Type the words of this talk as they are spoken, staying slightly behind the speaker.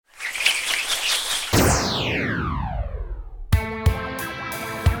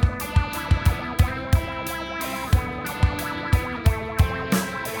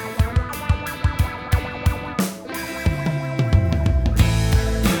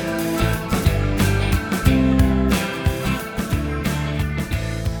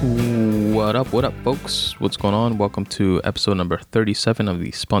What up, folks? What's going on? Welcome to episode number 37 of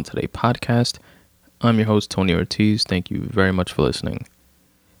the Spun Today podcast. I'm your host, Tony Ortiz. Thank you very much for listening.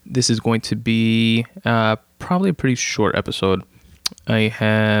 This is going to be probably a pretty short episode. I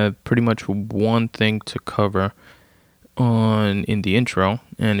have pretty much one thing to cover in the intro.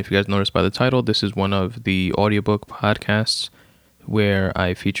 And if you guys noticed by the title, this is one of the audiobook podcasts where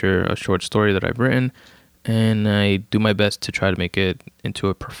I feature a short story that I've written. And I do my best to try to make it into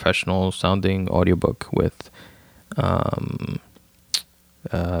a professional sounding audiobook with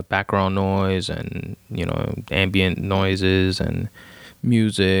background noise and, ambient noises and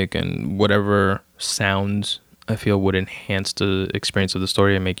music and whatever sounds I feel would enhance the experience of the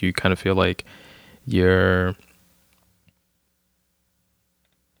story and make you kind of feel like you're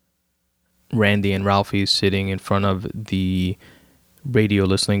Randy and Ralphie sitting in front of the radio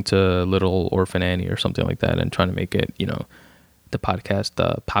listening to Little Orphan Annie or something like that and trying to make it, the podcast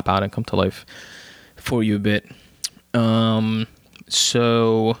pop out and come to life for you a bit.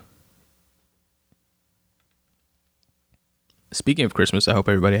 So speaking of Christmas, I hope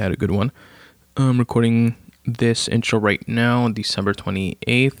everybody had a good one. I'm recording this intro right now on December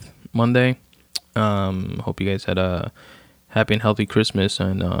 28th, Monday. Hope you guys had a happy and healthy Christmas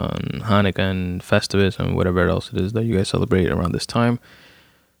and Hanukkah and Festivus and whatever else it is that you guys celebrate around this time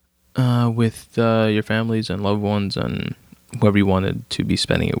with your families and loved ones and whoever you wanted to be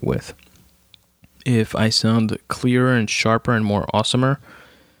spending it with. If I sound clearer and sharper and more awesomer,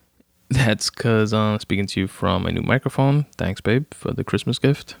 that's because I'm speaking to you from a new microphone. Thanks, babe, for the Christmas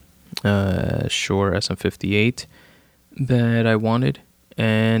gift. Shure SM58 that I wanted.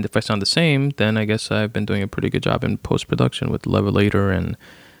 And if I sound the same, then I guess I've been doing a pretty good job in post-production with Levelator and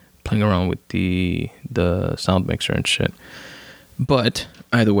playing around with the sound mixer and shit. But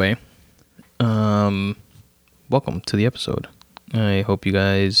either way, welcome to the episode. I hope you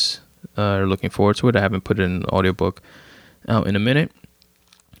guys are looking forward to it. I haven't put it in an audiobook out in a minute.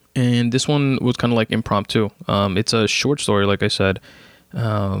 And this one was kind of like impromptu. It's a short story, like I said.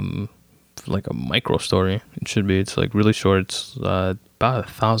 Like a micro story. It should be. It's like really short. It's about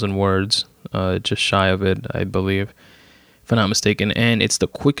 1,000 words, just shy of it, I believe, if I'm not mistaken. And it's the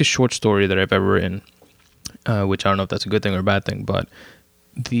quickest short story that I've ever written, which I don't know if that's a good thing or a bad thing, but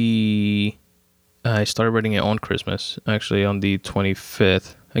I started writing it on Christmas, actually on the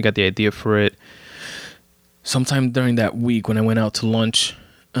 25th. I got the idea for it sometime during that week when I went out to lunch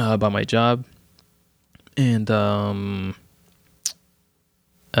by my job, and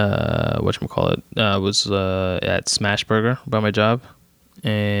was at Smash Burger by my job,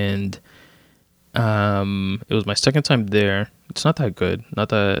 and it was my second time there. It's not that good. Not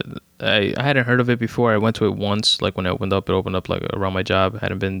that I hadn't heard of it before. I went to it once, like when it opened up like around my job. I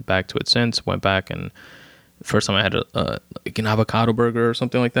hadn't been back to it since. Went back, and the first time I had like an avocado burger or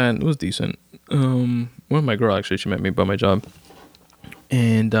something like that. It was decent. One of my girl actually, she met me by my job.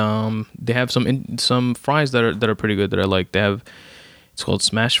 And they have some fries that are pretty good that I like. They have, it's called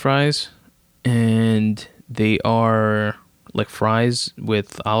Smash Fries, and they are like fries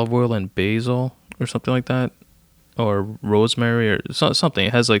with olive oil and basil or something like that, or rosemary or something.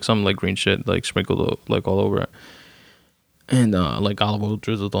 It has like some like green shit like sprinkled like all over it, and like olive oil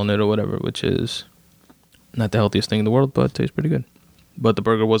drizzled on it or whatever, which is not the healthiest thing in the world, but tastes pretty good. But the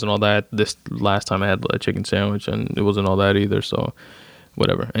burger wasn't all that. This last time I had a chicken sandwich, and it wasn't all that either. So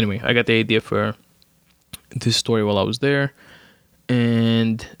whatever. Anyway, I got the idea for this story while I was there,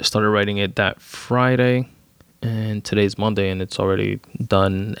 and started writing it that Friday, and today's Monday, and it's already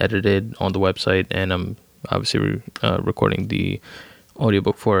done, edited on the website, and I'm obviously recording the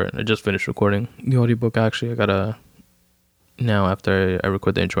audiobook for it. I just finished recording the audiobook, actually. I gotta, now after I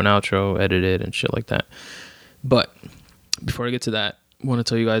record the intro and outro, edit it and shit like that. But before I get to that, I want to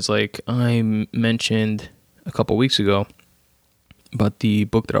tell you guys, like I mentioned a couple weeks ago about the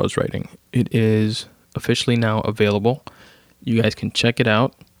book that I was writing. It is officially now available. You guys can check it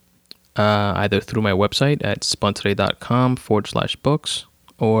out either through my website at spuntoday.com/books,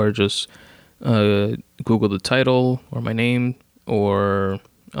 or just Google the title or my name, or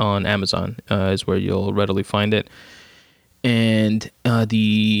on Amazon is where you'll readily find it. And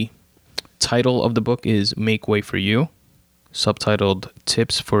the title of the book is Make Way for You, subtitled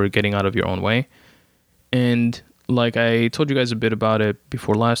Tips for Getting Out of Your Own Way. And like I told you guys a bit about it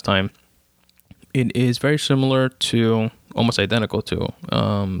before last time, it is very similar to, almost identical to,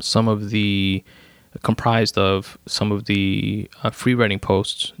 comprised of some of the free writing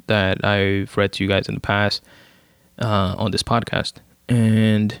posts that I've read to you guys in the past on this podcast.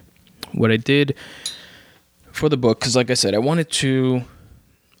 And what I did for the book, because like I said, I wanted to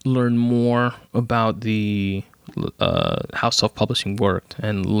learn more about the how self-publishing worked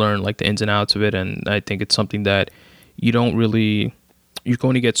and learn like the ins and outs of it. And I think it's something that you don't really, you can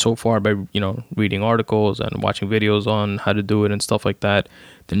only get so far by, reading articles and watching videos on how to do it and stuff like that.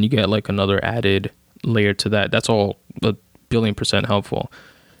 Then you get like another added layer to that. That's all a billion% helpful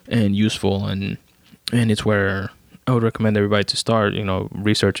and useful. And it's where I would recommend everybody to start,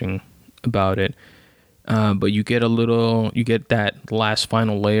 researching about it. But you get that last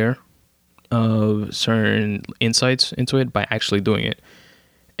final layer of certain insights into it by actually doing it.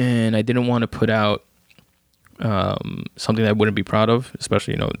 And I didn't want to put out something that I wouldn't be proud of,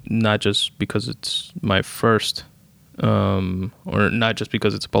 especially, not just because it's my first, or not just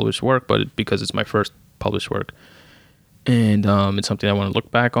because it's a published work, but because it's my first published work. And it's something I want to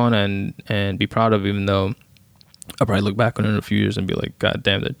look back on and be proud of, even though I'll probably look back on it in a few years and be like, God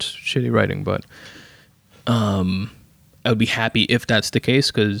damn, that's shitty writing. But I would be happy if that's the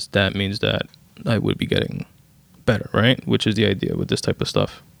case, because that means that I would be getting better, right? Which is the idea with this type of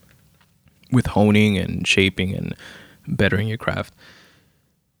stuff, with honing and shaping and bettering your craft.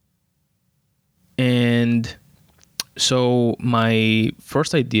 And so my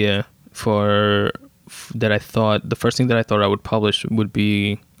first idea the first thing that I thought I would publish would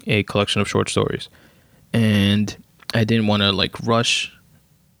be a collection of short stories. And I didn't want to like rush,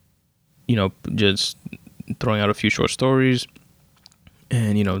 just throwing out a few short stories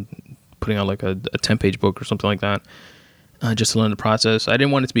and, putting out like a 10-page book or something like that, just to learn the process. I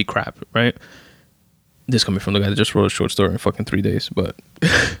didn't want it to be crap, right? This coming from the guy that just wrote a short story in fucking 3 days, but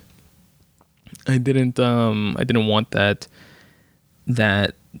I didn't want that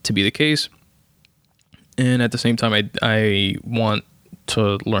to be the case. And at the same time, I want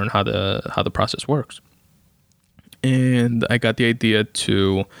to learn how the process works. And I got the idea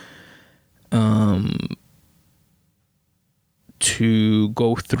to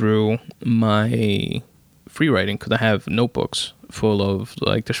go through my free writing, because I have notebooks full of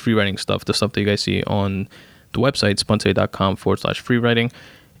like this free writing stuff. The stuff that you guys see on the website, spuntoday.com/free writing,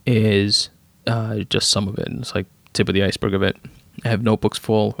 is just some of it. It's like tip of the iceberg of it. I have notebooks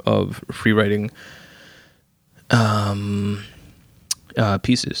full of free writing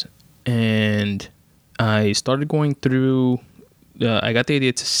pieces, and I started going through. I got the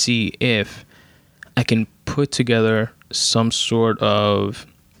idea to see if I can put together some sort of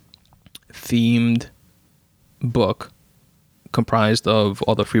themed book comprised of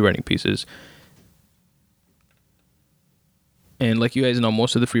all the free writing pieces. And like you guys know,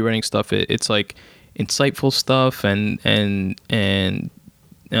 most of the free writing stuff, it's like insightful stuff and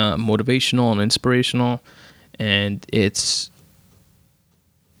motivational and inspirational, and it's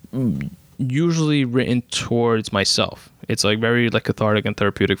usually written towards myself. It's like very like cathartic and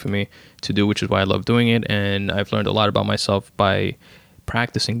therapeutic for me to do, which is why I love doing it. And I've learned a lot about myself by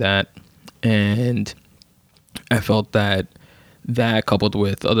practicing that. And I felt that coupled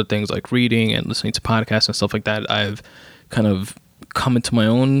with other things like reading and listening to podcasts and stuff like that, I've kind of come into my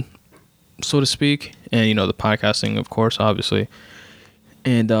own, so to speak. And, the podcasting, of course, obviously.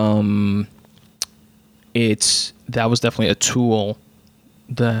 And that was definitely a tool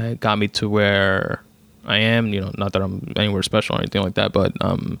that got me to where I am. Not that I'm anywhere special or anything like that, but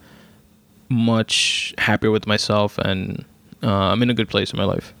I'm much happier with myself, and I'm in a good place in my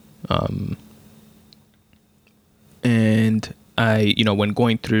life. And I, when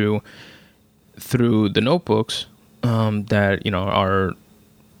going through the notebooks that are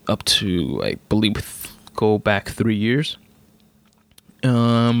up to, I believe, go back 3 years.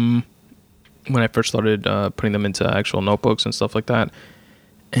 When I first started putting them into actual notebooks and stuff like that,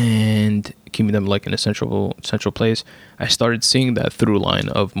 and keeping them like in a central place, I started seeing that through line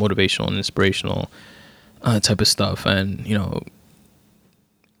of motivational and inspirational type of stuff, and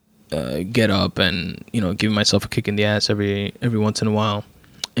get up and give myself a kick in the ass every once in a while.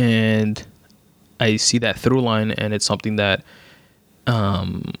 And I see that through line, and it's something that I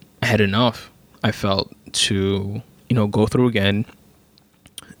had enough, I felt, to go through again,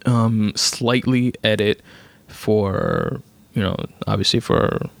 slightly edit for obviously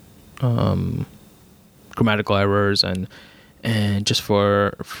for grammatical errors and just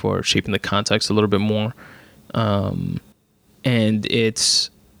for shaping the context a little bit more. And it's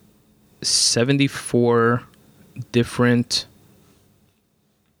 74 different.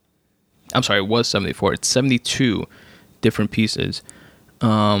 I'm sorry, it was 74. It's 72 different pieces.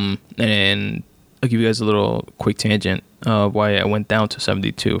 And I'll give you guys a little quick tangent of why I went down to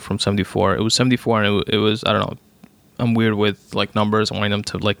 72 from 74. It was 74, and it was, I don't know, I'm weird with like numbers. I want them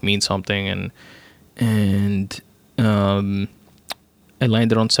to like mean something, and I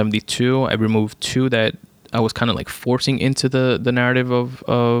landed on 72. I removed 2 that I was kind of like forcing into the narrative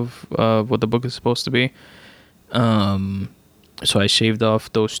of what the book is supposed to be. So I shaved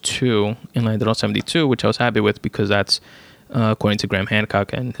off those two and landed on 72, which I was happy with because that's according to Graham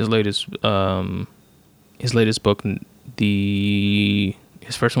Hancock and his latest book.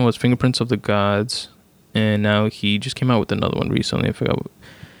 His first one was Fingerprints of the Gods, and now he just came out with another one recently. I forgot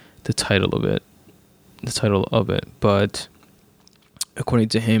the title of it. But according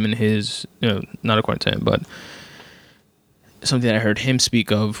to him and his, not according to him, but something that I heard him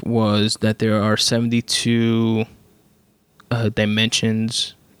speak of was that there are 72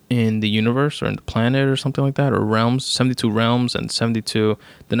 dimensions in the universe or in the planet or something like that, or realms, 72 realms, and the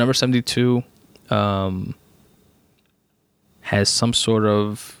number 72 has some sort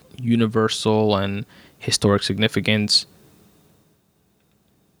of universal and historic significance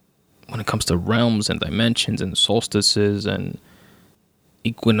when it comes to realms and dimensions and solstices and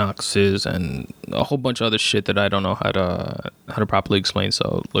equinoxes and a whole bunch of other shit that I don't know how to properly explain.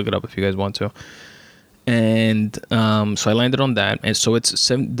 So look it up if you guys want to. And so I landed on that. And so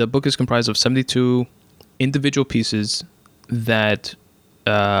the book is comprised of 72 individual pieces that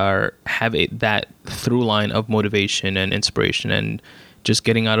have that through line of motivation and inspiration and just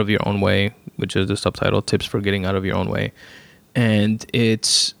getting out of your own way, which is the subtitle, Tips for Getting Out of Your Own Way. And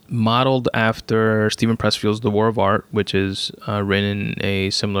it's modeled after Stephen Pressfield's The War of Art, which is written in a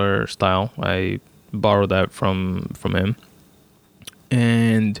similar style. I borrowed that from him.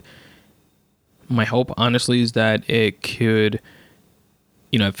 And my hope, honestly, is that it could,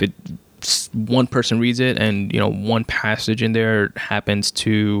 if one person reads it and, one passage in there happens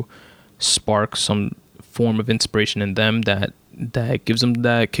to spark some form of inspiration in them that gives them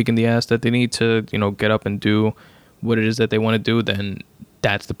that kick in the ass that they need to, get up and do what it is that they want to do, then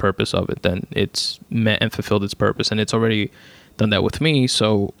that's the purpose of it. Then it's met and fulfilled its purpose. And it's already done that with me.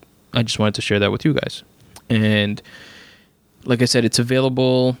 So I just wanted to share that with you guys. And like I said, it's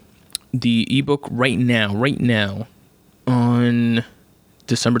available. The ebook right now on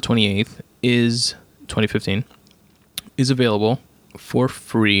December 28th 2015 is available for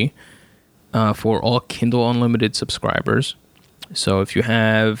free for all Kindle Unlimited subscribers. So if you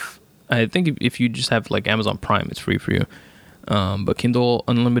have, I think if you just have like Amazon Prime, it's free for you. But Kindle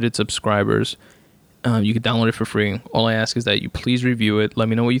Unlimited subscribers, you can download it for free. All I ask is that you please review it. Let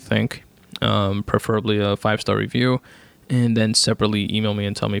me know what you think. Preferably a 5-star review. And then separately email me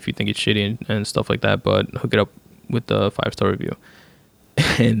and tell me if you think it's shitty and stuff like that. But hook it up with the 5-star review.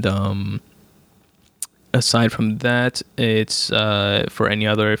 And aside from that, it's for any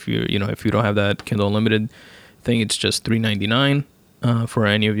other, if you don't have that Kindle Unlimited thing, it's just $3.99. For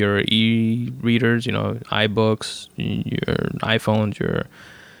any of your e-readers, iBooks, your iPhones,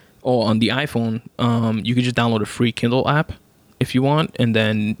 on the iPhone, you can just download a free Kindle app if you want, and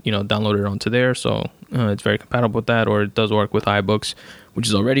then, download it onto there. So it's very compatible with that, or it does work with iBooks, which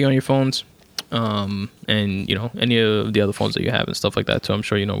is already on your phones, and, any of the other phones that you have and stuff like that. So I'm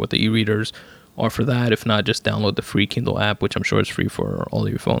sure you know what the e-readers are for that. If not, just download the free Kindle app, which I'm sure is free for all of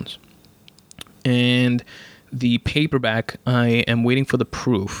your phones. And the paperback, I am waiting for the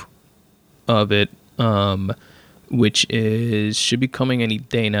proof of it, which should be coming any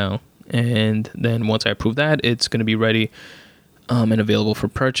day now. And then once I approve that, it's going to be ready and available for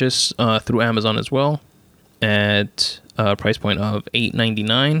purchase through Amazon as well at a price point of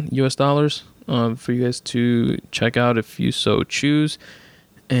 $8.99 US for you guys to check out if you so choose.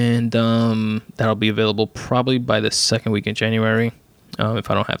 And that'll be available probably by the second week in January.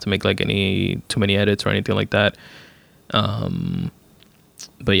 If I don't have to make like too many edits or anything like that.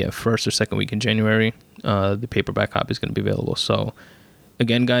 But yeah, first or second week in January, the paperback copy is going to be available. So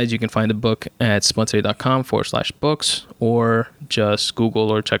again, guys, you can find the book at spuntoday.com/books, or just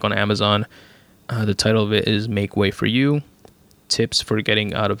Google or check on Amazon. The title of it is Make Way for You, Tips for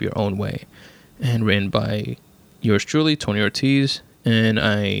Getting Out of Your Own Way, and written by yours truly, Tony Ortiz. And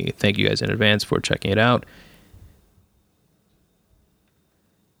I thank you guys in advance for checking it out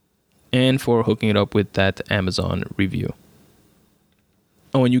and for hooking it up with that Amazon review.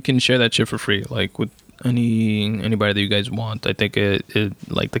 Oh, and you can share that shit for free, like with anybody that you guys want. I think it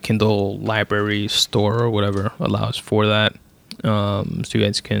like the Kindle library store or whatever allows for that, so you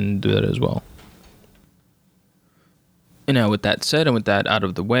guys can do that as well. And now with that said and with that out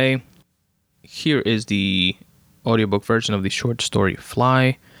of the way, here is the audiobook version of the short story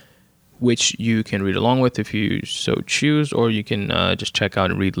Fly, which you can read along with if you so choose, or you can just check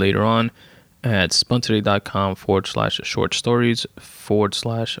out and read later on at spuntoday.com/short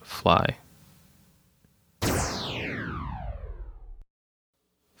stories/fly.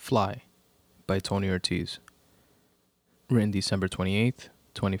 Fly by Tony Ortiz. Written December 28th,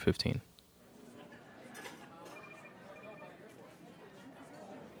 2015.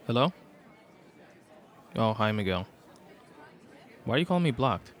 Hello? Oh, hi, Miguel. Why are you calling me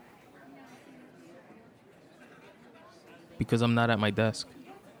blocked? Because I'm not at my desk.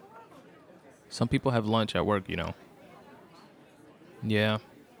 Some people have lunch at work, you know. Yeah.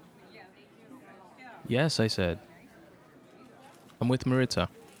 Yes, I said. I'm with Maritza.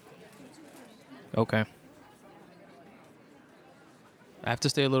 Okay. I have to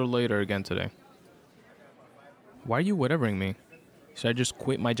stay a little later again today. Why are you whatevering me? Should I just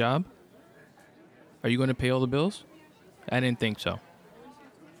quit my job? Are you going to pay all the bills? I didn't think so.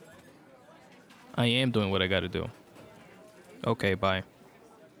 I am doing what I gotta do. Okay, bye.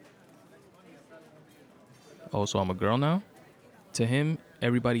 Oh, so I'm a girl now? To him,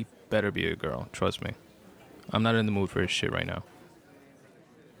 everybody better be a girl, trust me. I'm not in the mood for his shit right now.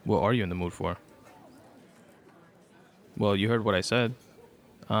 What are you in the mood for? Well, you heard what I said.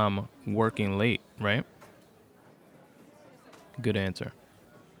 I'm working late, right? Good answer.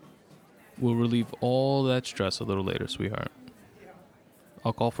 We'll relieve all that stress a little later, sweetheart.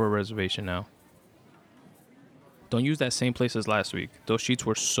 I'll call for a reservation now. Don't use that same place as last week. Those sheets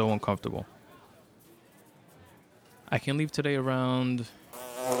were so uncomfortable. I can leave today around...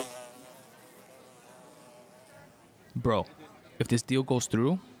 Bro, if this deal goes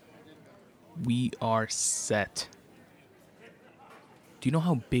through, we are set. Do you know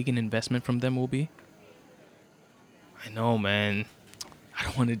how big an investment from them will be? I know, man. I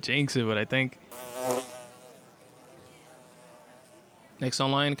don't want to jinx it, but I think... Next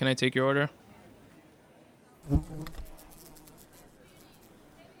online, can I take your order?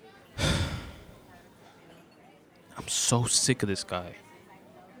 I'm so sick of this guy.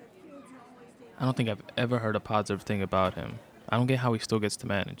 I don't think I've ever heard a positive thing about him. I don't get how he still gets to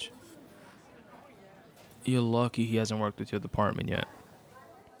manage. You're lucky he hasn't worked with your department yet.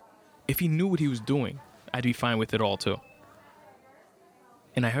 If he knew what he was doing, I'd be fine with it all too.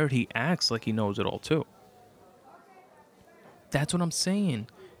 And I heard he acts like he knows it all too. That's what I'm saying.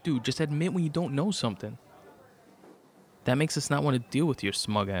 Dude, just admit when you don't know something. That makes us not want to deal with your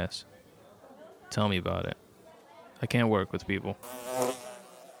smug ass. Tell me about it. I can't work with people.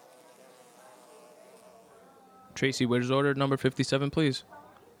 Tracy, where's order number 57, please?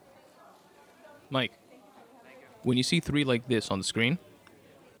 Mike, when you see 3 like this on the screen,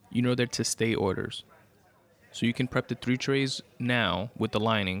 you know they're to stay orders. So you can prep the 3 trays now with the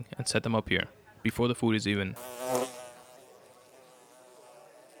lining and set them up here before the food is even.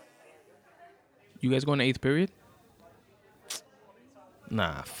 You guys going to 8th period?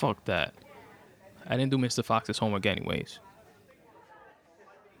 Nah, fuck that. I didn't do Mr. Fox's homework anyways.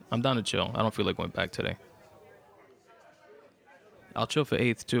 I'm down to chill. I don't feel like going back today. I'll chill for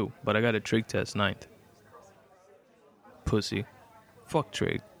 8th too, but I got a trig test 9th. Pussy. Fuck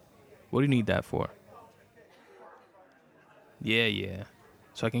trig. What do you need that for? Yeah.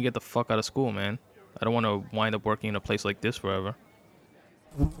 So I can get the fuck out of school, man. I don't want to wind up working in a place like this forever.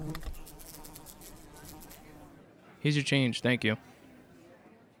 Here's your change, thank you.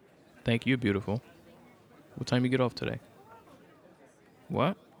 Thank you, beautiful. What time you get off today?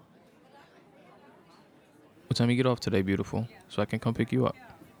 What? What time you get off today, beautiful? So I can come pick you up.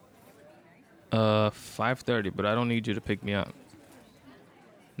 5:30, but I don't need you to pick me up.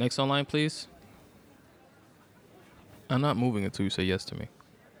 Next online, please. I'm not moving until you say yes to me.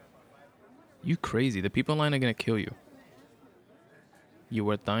 You crazy. The people in line are gonna kill you. You're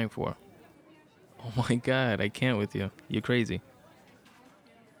worth dying for. Oh my god, I can't with you. You're crazy.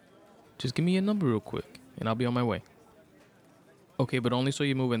 Just give me your number real quick, and I'll be on my way. Okay, but only so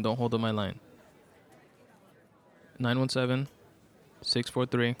you move and don't hold up my line.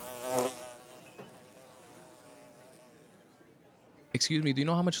 917-643. Excuse me, do you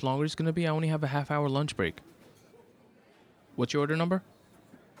know how much longer it's gonna be? I only have a half-hour lunch break. What's your order number?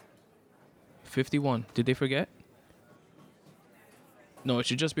 51. Did they forget? No, it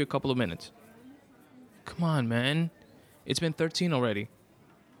should just be a couple of minutes. Come on, man. It's been 13 already.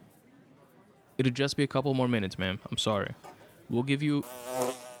 It'll just be a couple more minutes, ma'am. I'm sorry. We'll give you...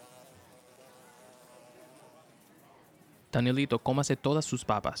 Danielito, cómase todas sus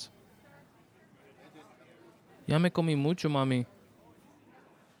papas. Ya me comí mucho, mami.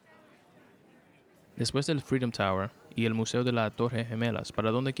 Después del Freedom Tower y el Museo de las Torres Gemelas, ¿para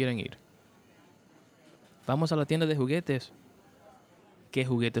dónde quieren ir? Vamos a la tienda de juguetes. ¿Qué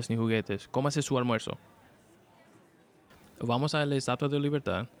juguetes ni juguetes? Cómase su almuerzo. Vamos a la Estatua de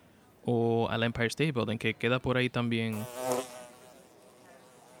Libertad o al Empire State Building, que queda por ahí también.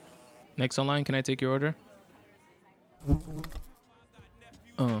 Next online, can I take your order?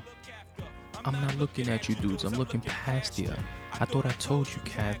 I'm not looking at you dudes, I'm looking past you. I thought I told you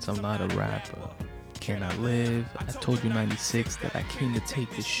cats I'm not a rapper. cannot live. I told you 96 that I came to take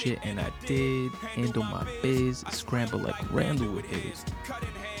the shit, and I did. Handle my biz, scramble like Randall with his.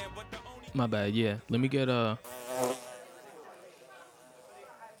 My bad, yeah. Let me get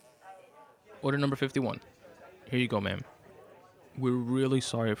order number 51. Here you go, ma'am. We're really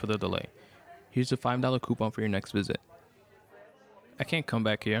sorry for the delay. Here's a $5 coupon for your next visit. I can't come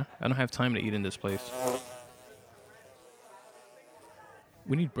back here. I don't have time to eat in this place.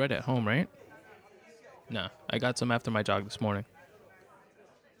 We need bread at home, right? Nah, I got some after my jog this morning.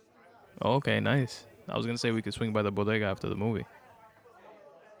 Okay, nice. I was gonna say we could swing by the bodega after the movie.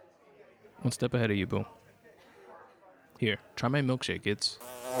 One step ahead of you, boo. Here, try my milkshake.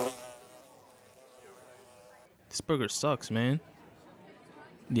 This burger sucks, man.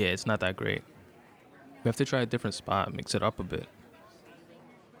 Yeah, it's not that great. We have to try a different spot, mix it up a bit.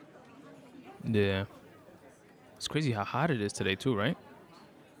 Yeah. It's crazy how hot it is today, too, right?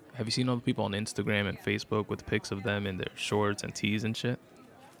 Have you seen all the people on Instagram and Facebook with pics of them in their shorts and tees and shit?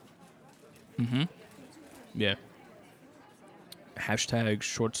 Yeah. Hashtag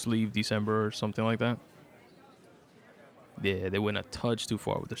short sleeve December or something like that. Yeah, they went a touch too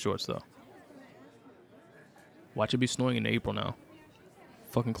far with the shorts, though. Watch it be snowing in April now.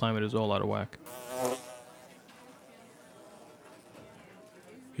 Fucking climate is all out of whack.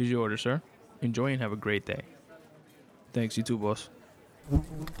 Here's your order, sir. Enjoy and have a great day. Thanks, you too, boss.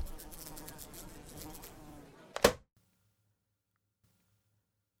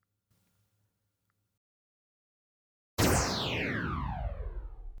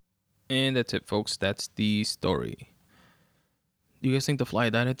 And that's it, folks. That's the story. Do you guys think the fly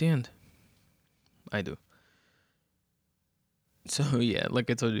died at the end? I do. So yeah, like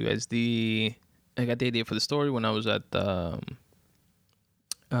I told you guys, I got the idea for the story when I was at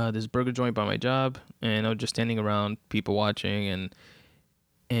this burger joint by my job, and I was just standing around, people watching,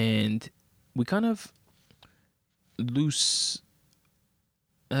 and we kind of lose.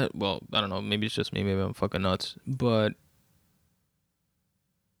 Well, I don't know. Maybe it's just me. Maybe I'm fucking nuts. But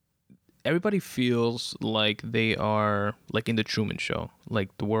everybody feels like they are like in the Truman Show.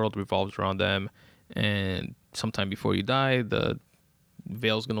 Like the world revolves around them, and sometime before you die, the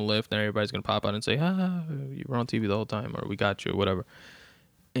veil's gonna lift, and everybody's gonna pop out and say, you were on TV the whole time, or we got you, or whatever.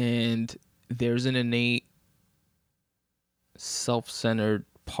 And there's an innate self-centered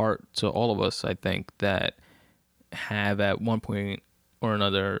part to all of us, I think, that have at one point or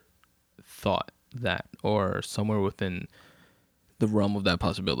another thought that, or somewhere within the realm of that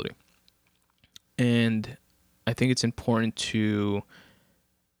possibility. And I think it's important to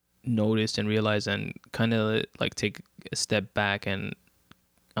notice and realize and kind of like take a step back and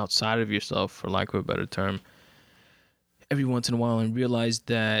outside of yourself, for lack of a better term, every once in a while, and realize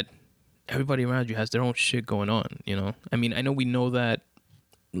that everybody around you has their own shit going on, you know? I mean, I know we know that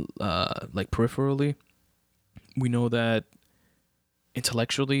like peripherally, we know that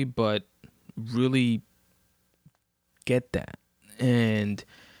intellectually, but really get that and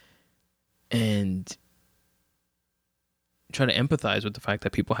try to empathize with the fact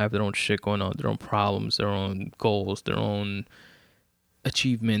that people have their own shit going on, their own problems, their own goals, their own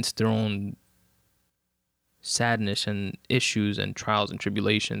achievements, their own sadness and issues and trials and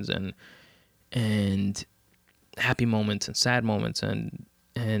tribulations and happy moments and sad moments and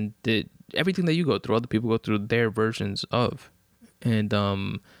everything that you go through, other people go through their versions of. And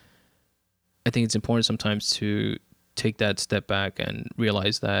I think it's important sometimes to take that step back and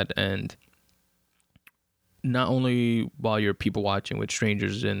realize that, and not only while you're people watching with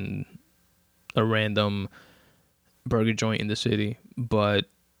strangers in a random burger joint in the city, but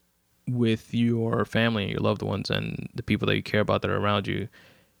with your family and your loved ones and the people that you care about that are around you.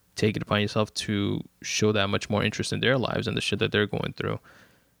 Take it upon yourself to show that much more interest in their lives and the shit that they're going through,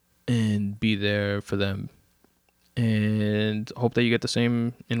 and be there for them, and hope that you get the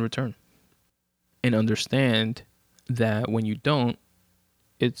same in return. And understand that when you don't,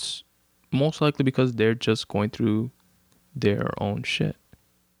 it's most likely because they're just going through their own shit.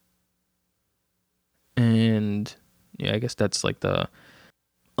 And yeah, I guess that's like the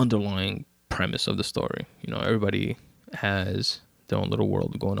underlying premise of the story. You know, everybody has their own little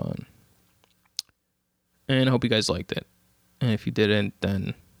world going on. And I hope you guys liked it. And if you didn't,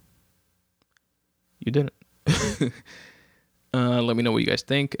 then you didn't. Let me know what you guys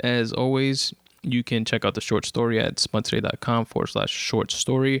think. As always, you can check out the short story at spuntoday.com/short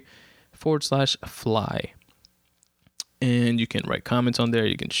story/fly. And you can write comments on there.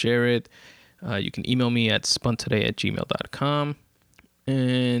 You can share it. You can email me at spuntoday@gmail.com.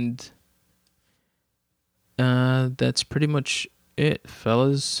 And that's pretty much it,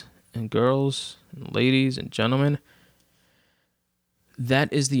 fellas and girls and ladies and gentlemen.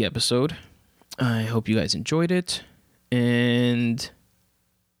 That is the episode. I hope you guys enjoyed it. And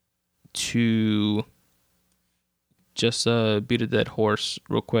to just beat a dead horse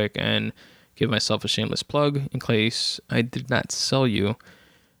real quick and give myself a shameless plug in case I did not sell you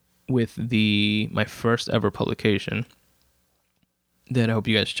with my first ever publication that I hope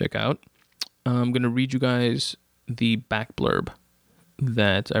you guys check out. I'm going to read you guys the back blurb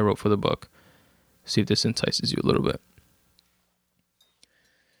that I wrote for the book. See if this entices you a little bit.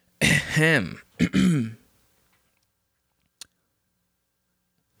 Ahem.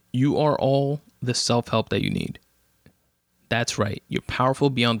 You are all the self-help that you need. That's right. You're powerful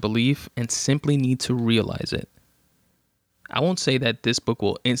beyond belief and simply need to realize it. I won't say that this book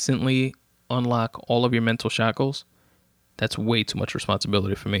will instantly unlock all of your mental shackles. That's way too much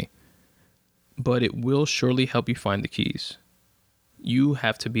responsibility for me. But it will surely help you find the keys. You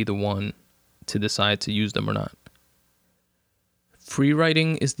have to be the one to decide to use them or not. Free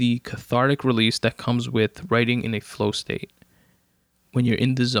writing is the cathartic release that comes with writing in a flow state. When you're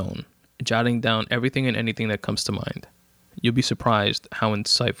in the zone, jotting down everything and anything that comes to mind. You'll be surprised how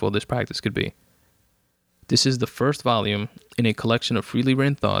insightful this practice could be. This is the first volume in a collection of freely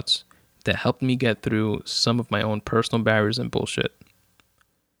written thoughts that helped me get through some of my own personal barriers and bullshit.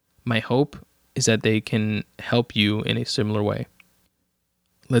 My hope is that they can help you in a similar way.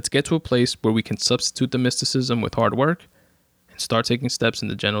 Let's get to a place where we can substitute the mysticism with hard work and start taking steps in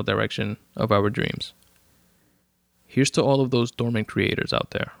the general direction of our dreams. Here's to all of those dormant creators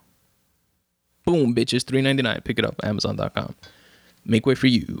out there. Boom, bitches, $3.99. Pick it up, Amazon.com. Make way for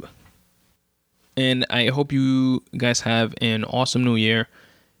you. And I hope you guys have an awesome new year.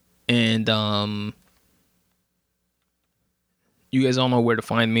 And you guys all know where to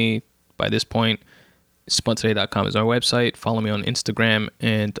find me by this point. Spuntoday.com is our website. Follow me on Instagram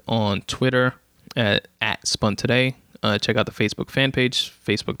and on Twitter at @SpunToday. Check out the Facebook fan page,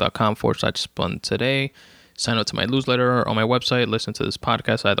 facebook.com/SpunToday. Sign up to my newsletter on my website. Listen to this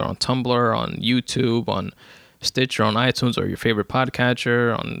podcast either on Tumblr, on YouTube, on Stitcher, on iTunes, or your favorite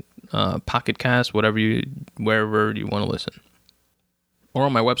podcatcher, on Pocket Cast, wherever you want to listen. Or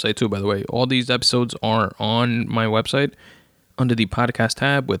on my website too, by the way. All these episodes are on my website under the podcast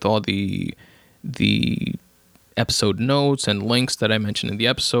tab with all the episode notes and links that I mentioned in the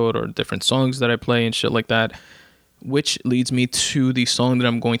episode or different songs that I play and shit like that. Which leads me to the song that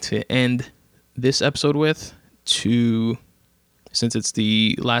I'm going to end this episode with, since it's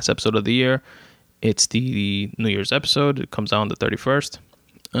the last episode of the year. It's the New Year's episode. It comes out on the 31st.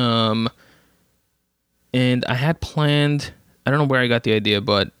 And I had planned, I don't know where I got the idea,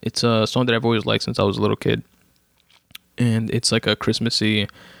 but it's a song that I've always liked since I was a little kid. And it's like a Christmassy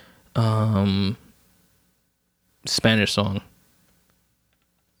Spanish song.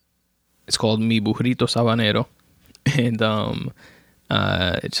 It's called Mi Burrito Sabanero. And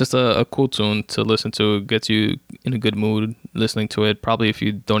it's just a cool tune to listen to. It gets you in a good mood listening to it. Probably if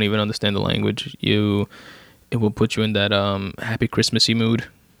you don't even understand the language, it will put you in that happy Christmassy mood.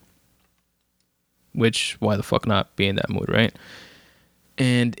 Which, why the fuck not be in that mood, right?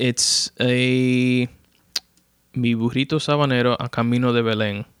 And it's Mi Burrito Sabanero a Camino de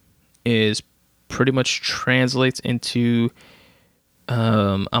Belén is pretty much translates into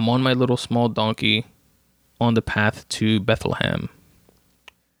I'm on my little small donkey on the path to Bethlehem.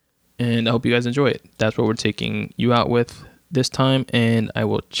 And I hope you guys enjoy it. That's what we're taking you out with this time. And I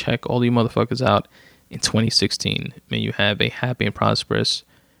will check all you motherfuckers out in 2016. May you have a happy and prosperous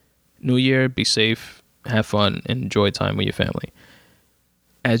new year. Be safe, have fun, and enjoy time with your family.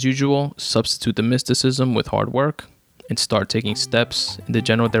 As usual, substitute the mysticism with hard work and start taking steps in the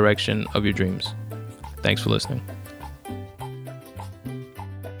general direction of your dreams. Thanks for listening.